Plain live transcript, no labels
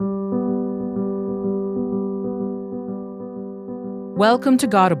Welcome to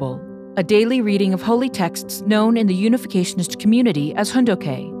Godable, a daily reading of holy texts known in the Unificationist community as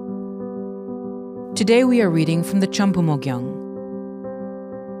Hundoke. Today we are reading from the Chambumo Gyeong.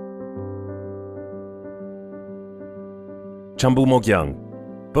 Chambumo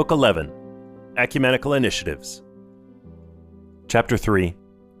Gyeong, Book 11, Ecumenical Initiatives. Chapter 3,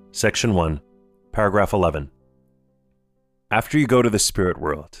 Section 1, Paragraph 11. After you go to the spirit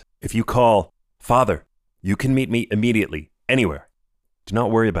world, if you call, "Father, you can meet me immediately, anywhere," do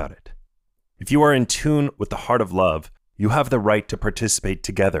not worry about it. If you are in tune with the heart of love, you have the right to participate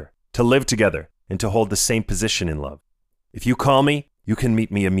together, to live together, and to hold the same position in love. If you call me, you can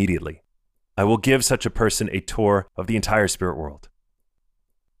meet me immediately. I will give such a person a tour of the entire spirit world.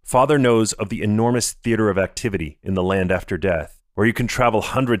 Father knows of the enormous theater of activity in the land after death, where you can travel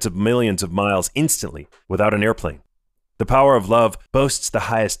hundreds of millions of miles instantly without an airplane. The power of love boasts the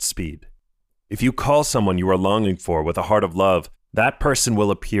highest speed. If you call someone you are longing for with a heart of love, that person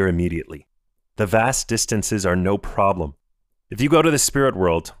will appear immediately. The vast distances are no problem. If you go to the spirit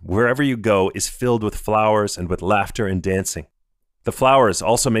world, wherever you go is filled with flowers and with laughter and dancing. The flowers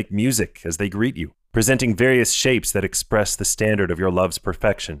also make music as they greet you, presenting various shapes that express the standard of your love's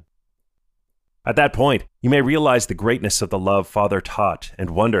perfection. At that point, you may realize the greatness of the love Father taught and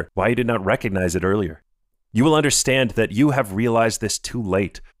wonder why you did not recognize it earlier. You will understand that you have realized this too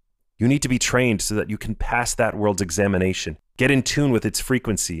late. You need to be trained so that you can pass that world's examination, get in tune with its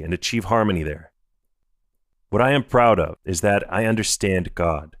frequency, and achieve harmony there. What I am proud of is that I understand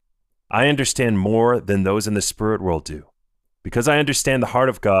God. I understand more than those in the spirit world do. Because I understand the heart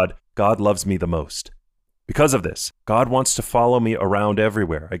of God, God loves me the most. Because of this, God wants to follow me around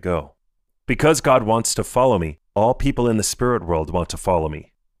everywhere I go. Because God wants to follow me, all people in the spirit world want to follow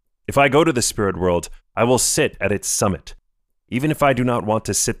me. If I go to the spirit world, I will sit at its summit. Even if I do not want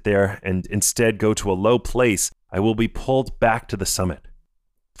to sit there and instead go to a low place, I will be pulled back to the summit.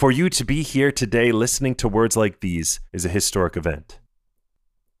 For you to be here today listening to words like these is a historic event.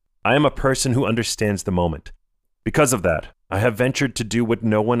 I am a person who understands the moment. Because of that, I have ventured to do what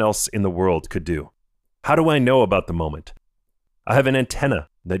no one else in the world could do. How do I know about the moment? I have an antenna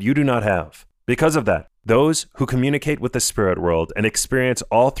that you do not have. Because of that, those who communicate with the spirit world and experience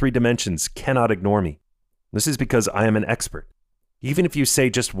all three dimensions cannot ignore me. This is because I am an expert. Even if you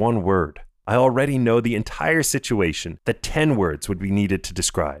say just one word, I already know the entire situation that 10 words would be needed to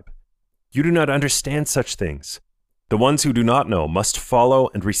describe. You do not understand such things. The ones who do not know must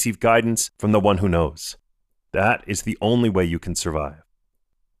follow and receive guidance from the one who knows. That is the only way you can survive.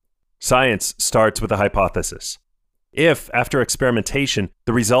 Science starts with a hypothesis. If, after experimentation,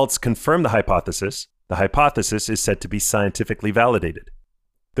 the results confirm the hypothesis is said to be scientifically validated.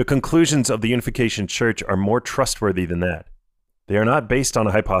 The conclusions of the Unification Church are more trustworthy than that. They are not based on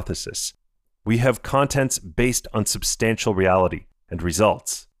a hypothesis. We have contents based on substantial reality and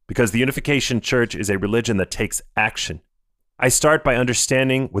results, because the Unification Church is a religion that takes action. I start by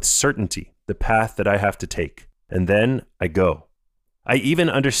understanding with certainty the path that I have to take, and then I go. I even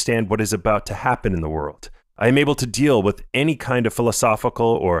understand what is about to happen in the world. I am able to deal with any kind of philosophical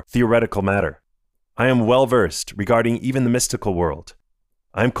or theoretical matter. I am well versed regarding even the mystical world.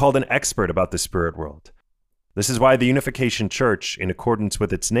 I am called an expert about the spirit world. This is why the Unification Church, in accordance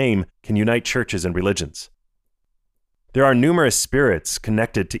with its name, can unite churches and religions. There are numerous spirits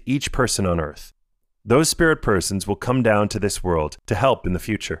connected to each person on earth. Those spirit persons will come down to this world to help in the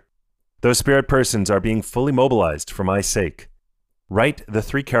future. Those spirit persons are being fully mobilized for my sake. Write the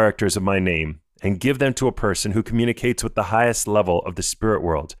 3 characters of my name and give them to a person who communicates with the highest level of the spirit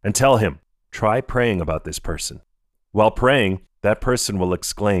world and tell him, try praying about this person. While praying, that person will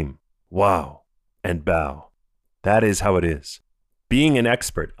exclaim, "Wow," and bow. That is how it is. Being an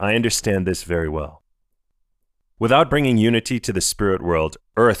expert, I understand this very well. Without bringing unity to the spirit world,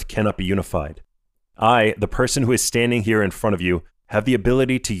 Earth cannot be unified. I, the person who is standing here in front of you, have the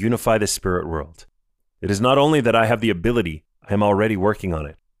ability to unify the spirit world. It is not only that I have the ability, I am already working on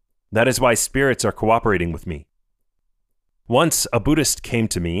it. That is why spirits are cooperating with me. Once, a Buddhist came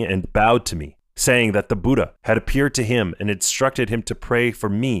to me and bowed to me, saying that the Buddha had appeared to him and instructed him to pray for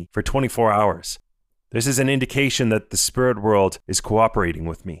me for 24 hours. This is an indication that the spirit world is cooperating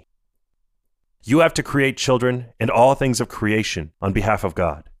with me. You have to create children and all things of creation on behalf of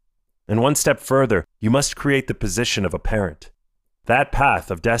God. And one step further, you must create the position of a parent. That path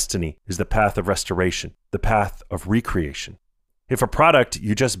of destiny is the path of restoration, the path of recreation. If a product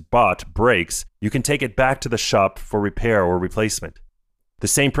you just bought breaks, you can take it back to the shop for repair or replacement. The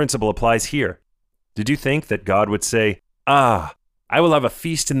same principle applies here. Did you think that God would say, I will have a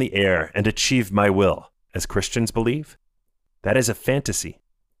feast in the air and achieve my will, as Christians believe? That is a fantasy.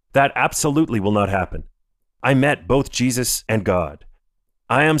 That absolutely will not happen. I met both Jesus and God.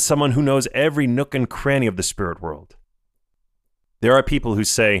 I am someone who knows every nook and cranny of the spirit world. There are people who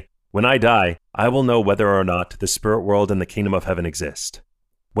say, when I die, I will know whether or not the spirit world and the kingdom of heaven exist.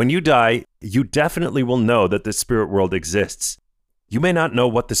 When you die, you definitely will know that the spirit world exists. You may not know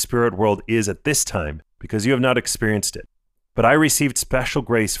what the spirit world is at this time because you have not experienced it. But I received special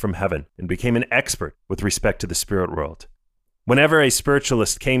grace from heaven and became an expert with respect to the spirit world. Whenever a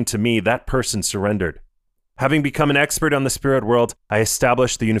spiritualist came to me, that person surrendered. Having become an expert on the spirit world, I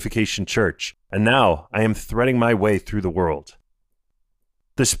established the Unification Church, and now I am threading my way through the world.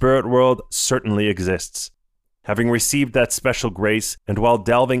 The spirit world certainly exists. Having received that special grace, and while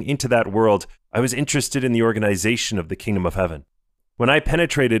delving into that world, I was interested in the organization of the kingdom of heaven. When I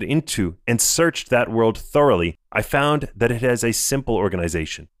penetrated into and searched that world thoroughly, I found that it has a simple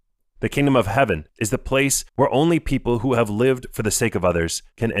organization. The kingdom of heaven is the place where only people who have lived for the sake of others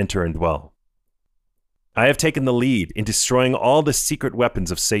can enter and dwell. I have taken the lead in destroying all the secret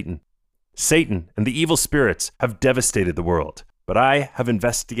weapons of Satan. Satan and the evil spirits have devastated the world, but I have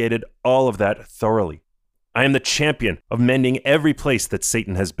investigated all of that thoroughly. I am the champion of mending every place that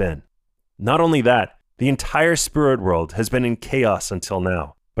Satan has been. Not only that, the entire spirit world has been in chaos until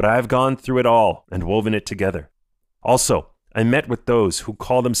now, but I have gone through it all and woven it together. Also, I met with those who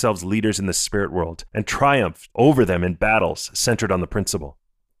call themselves leaders in the spirit world and triumphed over them in battles centered on the principle.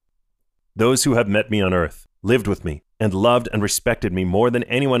 Those who have met me on earth, lived with me, and loved and respected me more than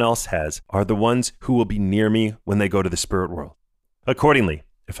anyone else has are the ones who will be near me when they go to the spirit world. Accordingly,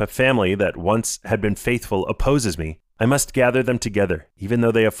 if a family that once had been faithful opposes me, I must gather them together, even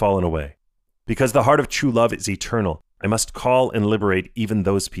though they have fallen away. Because the heart of true love is eternal, I must call and liberate even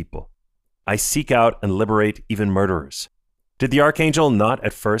those people. I seek out and liberate even murderers. Did the archangel not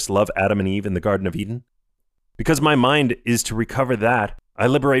at first love Adam and Eve in the Garden of Eden? Because my mind is to recover that, I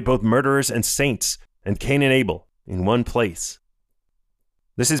liberate both murderers and saints, and Cain and Abel, in one place.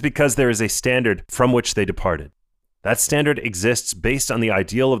 This is because there is a standard from which they departed. That standard exists based on the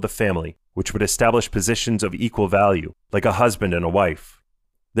ideal of the family, which would establish positions of equal value, like a husband and a wife.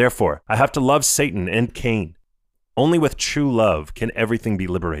 Therefore, I have to love Satan and Cain. Only with true love can everything be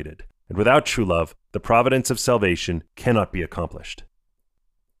liberated, and without true love, the providence of salvation cannot be accomplished.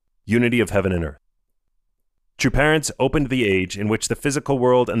 Unity of heaven and earth. True parents opened the age in which the physical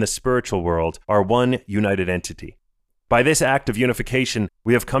world and the spiritual world are one united entity. By this act of unification,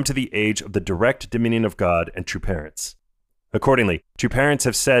 we have come to the age of the direct dominion of God and true parents. Accordingly, true parents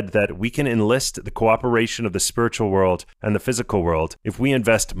have said that we can enlist the cooperation of the spiritual world and the physical world if we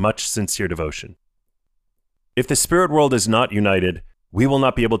invest much sincere devotion. If the spirit world is not united, we will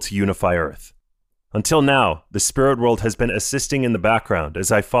not be able to unify earth. Until now, the spirit world has been assisting in the background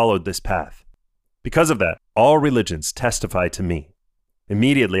as I followed this path. Because of that, all religions testify to me.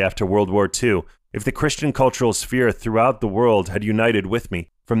 Immediately after World War II, if the Christian cultural sphere throughout the world had united with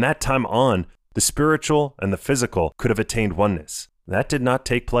me, from that time on, the spiritual and the physical could have attained oneness. That did not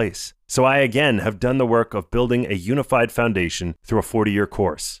take place. So I again have done the work of building a unified foundation through a 40-year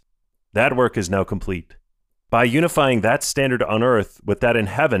course. That work is now complete. By unifying that standard on earth with that in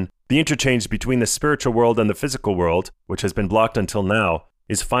heaven, the interchange between the spiritual world and the physical world, which has been blocked until now,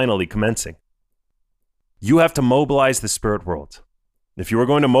 is finally commencing. You have to mobilize the spirit world. If you are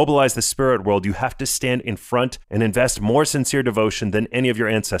going to mobilize the spirit world, you have to stand in front and invest more sincere devotion than any of your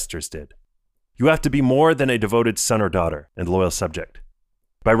ancestors did. You have to be more than a devoted son or daughter and loyal subject.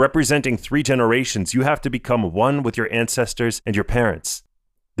 By representing 3 generations, you have to become one with your ancestors and your parents.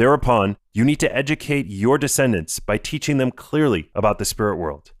 Thereupon, you need to educate your descendants by teaching them clearly about the spirit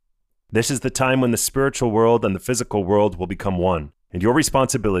world. This is the time when the spiritual world and the physical world will become one. And your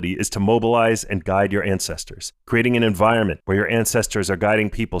responsibility is to mobilize and guide your ancestors, creating an environment where your ancestors are guiding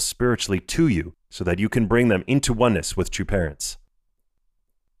people spiritually to you so that you can bring them into oneness with true parents.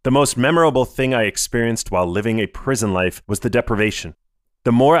 The most memorable thing I experienced while living a prison life was the deprivation.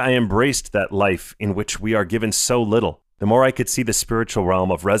 The more I embraced that life in which we are given so little, the more I could see the spiritual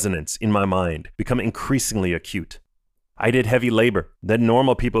realm of resonance in my mind become increasingly acute. I did heavy labor that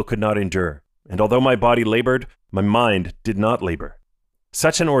normal people could not endure, and although my body labored, my mind did not labor.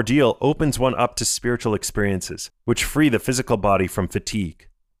 Such an ordeal opens one up to spiritual experiences, which free the physical body from fatigue.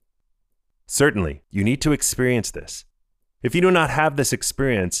 Certainly, you need to experience this. If you do not have this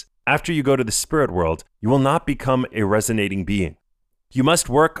experience, after you go to the spirit world, you will not become a resonating being. You must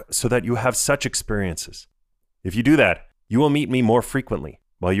work so that you have such experiences. If you do that, you will meet me more frequently,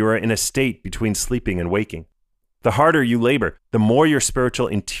 while you are in a state between sleeping and waking. The harder you labor, the more your spiritual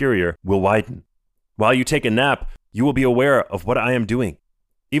interior will widen. While you take a nap, you will be aware of what I am doing.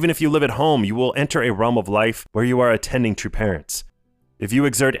 Even if you live at home, you will enter a realm of life where you are attending true parents. If you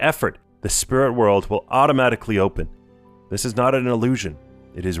exert effort, the spirit world will automatically open. This is not an illusion.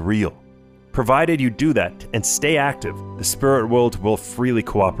 It is real. Provided you do that and stay active, the spirit world will freely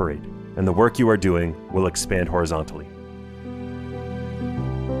cooperate, and the work you are doing will expand horizontally.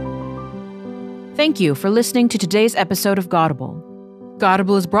 Thank you for listening to today's episode of Godable.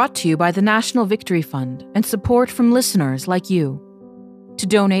 Godable is brought to you by the National Victory Fund and support from listeners like you. To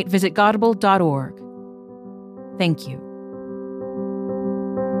donate, visit godable.org. Thank you.